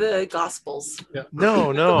with the Gospels.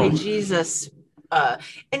 No. The way Jesus,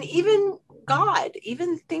 and even God,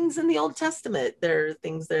 even things in the Old Testament, there are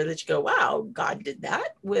things there that you go, wow, God did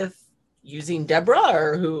that with using Deborah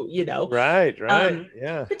or who, Right.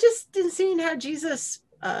 But just in seeing how Jesus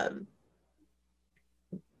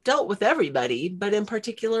dealt with everybody, but in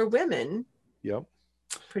particular women. Yep.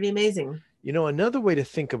 Pretty amazing. You know, another way to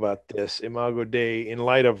think about this, Imago Dei, in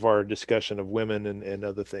light of our discussion of women and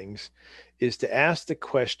other things, is to ask the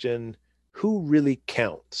question, who really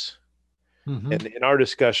counts? Mhm. And in our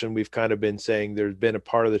discussion, we've kind of been saying there's been a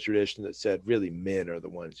part of the tradition that said really men are the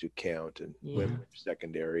ones who count and women are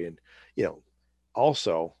secondary. And, you know,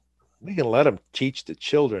 also we can let them teach the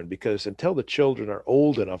children, because until the children are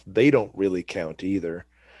old enough, they don't really count either.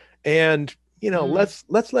 And, you know, let's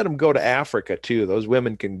let them go to Africa too. Those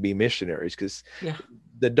women can be missionaries, because Yeah.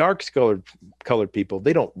 the dark colored people,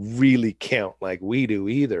 they don't really count like we do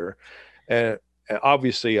either. And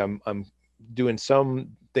obviously I'm doing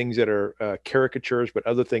some things that are caricatures, but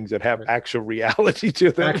other things that have actual reality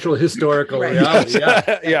to them. Actual historical Right. reality.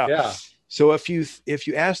 Yeah. Yeah. Yeah. So if you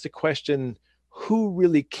ask the question, who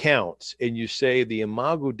really counts, and you say the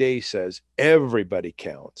Imago Dei says everybody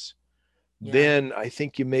counts, Yeah. then I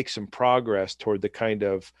think you make some progress toward the kind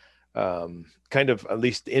of at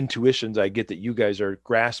least the intuitions I get that you guys are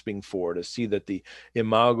grasping for, to see that the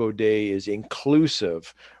Imago Dei is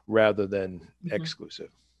inclusive rather than exclusive.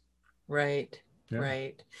 Right. Yeah.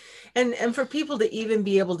 Right. And for people to even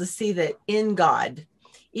be able to see that in God,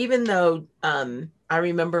 even though I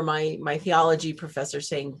remember my theology professor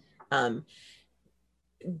saying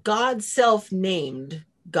God self-named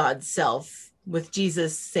God's self, with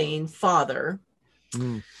Jesus saying Father.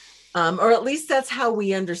 Or at least that's how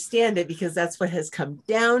we understand it, because that's what has come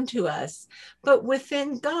down to us. But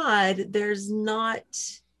within God, there's not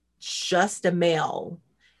just a male.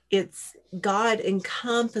 It's God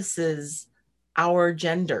encompasses our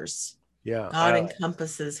genders. Yeah. God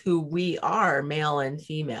encompasses who we are, male and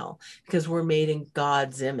female, because we're made in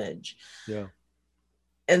God's image. Yeah.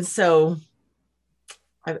 And so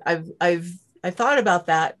I've thought about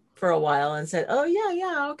that for a while and said, oh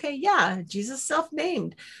yeah, okay, yeah, Jesus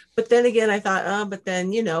self-named. But then again, I thought, but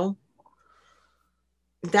then, you know,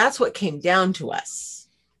 that's what came down to us.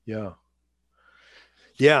 Yeah.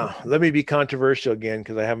 Yeah. Let me be controversial again,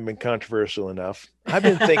 because I haven't been controversial enough. I've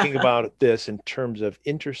been thinking about this in terms of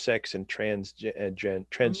intersex and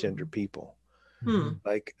transgender people.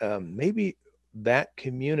 Like maybe that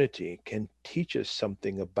community can teach us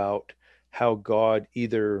something about how God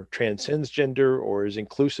either transcends gender or is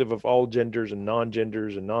inclusive of all genders and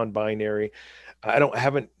non-genders and non-binary.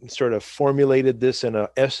 Haven't sort of formulated this in an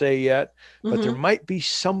essay yet, but there might be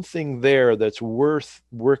something there that's worth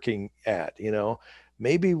working at. You know,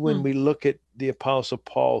 maybe when we look at the Apostle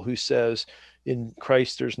Paul, who says, in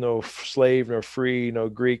Christ there's no slave nor free, no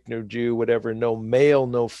Greek, no Jew, whatever, no male,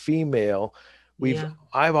 no female.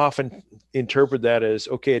 I've often interpreted that as,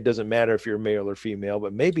 okay, it doesn't matter if you're male or female,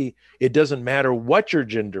 but maybe it doesn't matter what your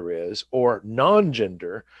gender is or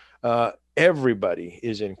non-gender. Everybody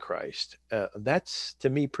is in Christ. That's, to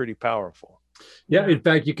me, pretty powerful. Yeah. In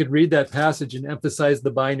fact, you could read that passage and emphasize the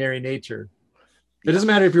binary nature. It doesn't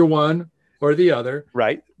matter if you're one or the other,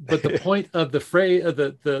 right? But the point of the phrase,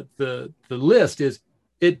 the list is,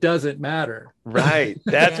 it doesn't matter. Right.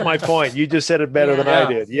 That's my point. You just said it better than I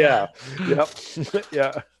did. Yeah. Yep.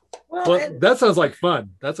 Yeah. Well, that sounds like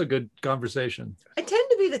fun. That's a good conversation. I tend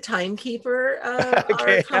to be the timekeeper of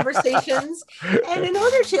our conversations, and in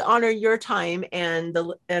order to honor your time and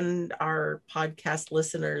our podcast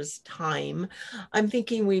listeners' time, I'm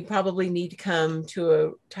thinking we probably need to come to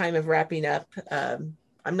a time of wrapping up. I'm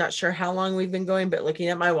not sure how long we've been going, but looking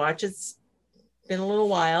at my watch, it's been a little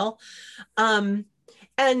while.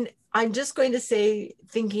 And I'm just going to say,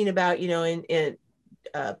 thinking about, you know, in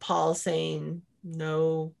Paul saying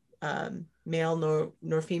no male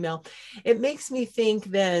nor female, it makes me think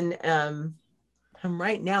then,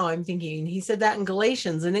 right now I'm thinking he said that in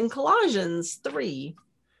Galatians, and in Colossians 3,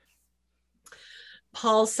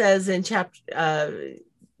 Paul says in chapter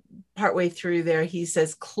partway through there, he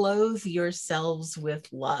says, clothe yourselves with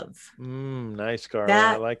love. Nice, Carla.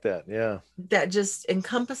 I like that. Yeah. That just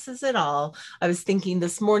encompasses it all. I was thinking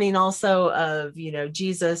this morning also of, you know,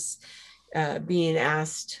 Jesus being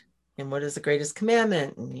asked, and what is the greatest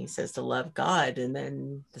commandment? And he says to love God. And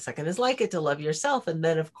then the second is like it, to love yourself. And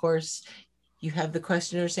then, of course, you have the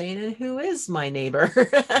questioner saying, and who is my neighbor?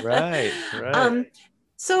 Right.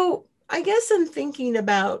 So I guess I'm thinking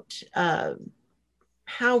about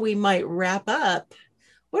how we might wrap up.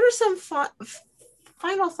 What are some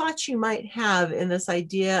final thoughts you might have in this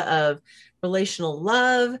idea of relational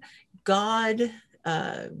love, God,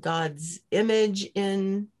 God's image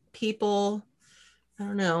in people? I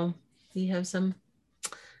don't know. Do you have some?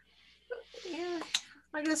 Yeah,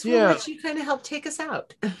 I guess we'll let you kind of help take us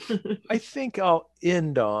out. I think I'll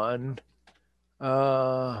end on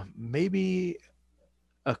maybe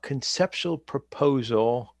a conceptual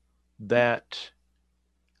proposal that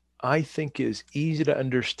I think is easy to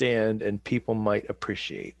understand and people might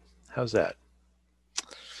appreciate. How's that?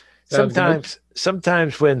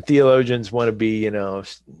 Sometimes when theologians want to be,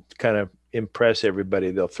 kind of impress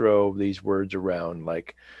everybody, they'll throw these words around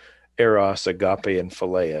like eros, agape, and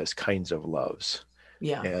philia as kinds of loves.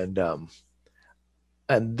 Yeah.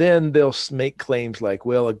 And then they'll make claims like,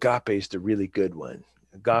 well, agape is the really good one.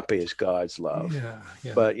 Agape is God's love. Yeah.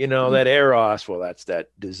 But, that eros, well, that's that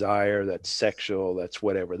desire, that's sexual, that's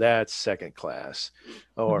whatever. That's second class.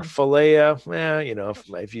 Or philia,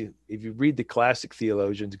 if you read the classic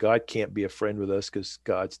theologians, God can't be a friend with us because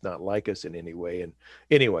God's not like us in any way. And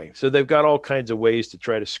anyway, so they've got all kinds of ways to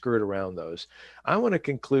try to skirt around those. I want to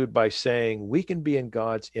conclude by saying we can be in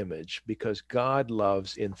God's image because God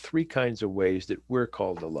loves in three kinds of ways that we're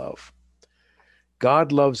called to love.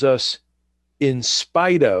 God loves us in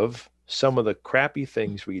spite of some of the crappy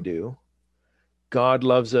things we do. God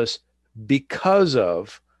loves us because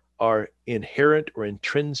of our inherent or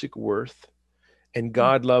intrinsic worth. And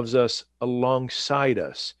God loves us alongside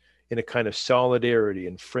us in a kind of solidarity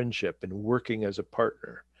and friendship and working as a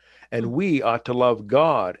partner. And we ought to love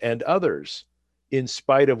God and others in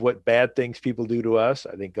spite of what bad things people do to us.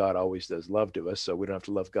 I think God always does love to us, so we don't have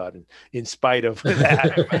to love God in spite of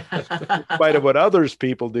that. In spite of what others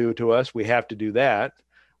people do to us, we have to do that.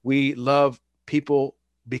 We love people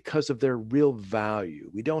because of their real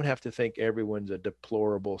value. We don't have to think everyone's a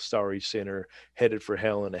deplorable, sorry sinner headed for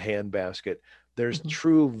hell in a handbasket. There's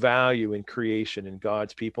true value in creation in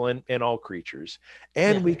God's people and all creatures.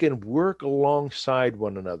 And we can work alongside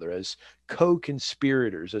one another as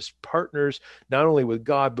co-conspirators, as partners, not only with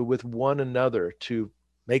God, but with one another to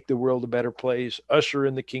make the world a better place, usher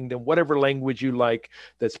in the kingdom, whatever language you like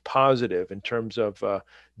that's positive in terms of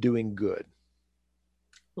doing good.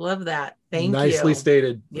 Love that. Thank you. Nicely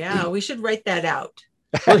stated. Yeah, we should write that out.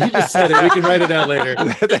 Well, you just said it. We can write it out later.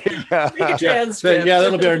 Transcript. Yeah,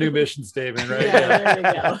 that'll be our new mission statement, right? Yeah, there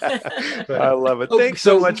you go. I love it. Thanks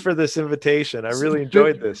so much for this invitation. I really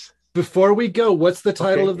enjoyed this. Before we go, what's the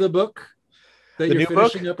title of the book that you're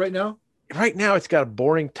finishing up right now? Right now, it's got a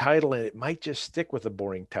boring title, and it might just stick with a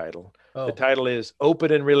boring title. The title is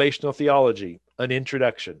Open and Relational Theology, An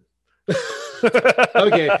Introduction.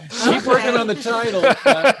 Okay, keep working on the title.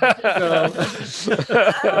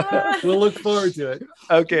 We'll look forward to it.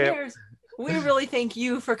 Okay. We really thank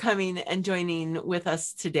you for coming and joining with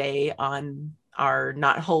us today on our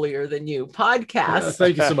Not Holier Than You podcast.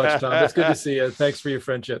 Thank you so much, Tom. It's good to see you. Thanks for your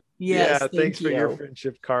friendship. Yes, thanks for your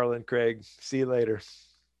friendship, Carl and Craig. See you later.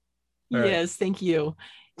 Yes, thank you.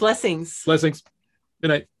 Blessings. Blessings. Good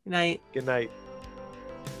night. Good night. Good night.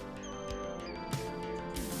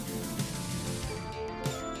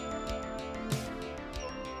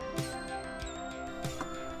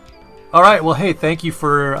 All right. Well, hey, thank you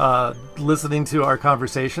for listening to our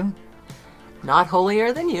conversation. Not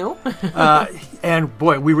Holier Than You. And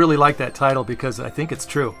boy, we really like that title because I think it's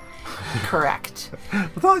true. Correct.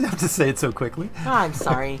 Well, you have to say it so quickly. Oh, I'm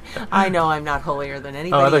sorry. I know I'm not holier than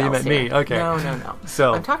anybody else. Oh, I thought you meant here. me. Okay. No.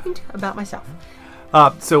 So I'm talking about myself.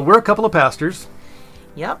 So we're a couple of pastors.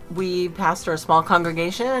 Yep. We pastor a small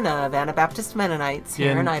congregation of Anabaptist Mennonites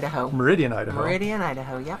here in Idaho. Meridian,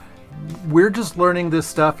 Idaho. Yep. We're just learning this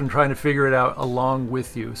stuff and trying to figure it out along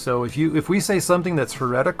with you. So if we say something that's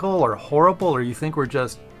heretical or horrible or you think we're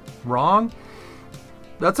just wrong,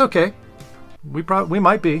 that's okay. We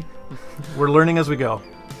might be. We're learning as we go.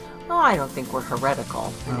 Oh, I don't think we're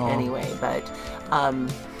heretical in any way, but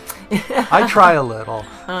I try a little.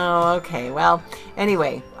 Oh, okay. Well,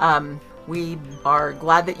 anyway, we are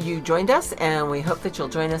glad that you joined us, and we hope that you'll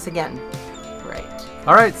join us again. Right.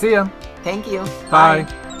 All right. See ya. Thank you. Bye.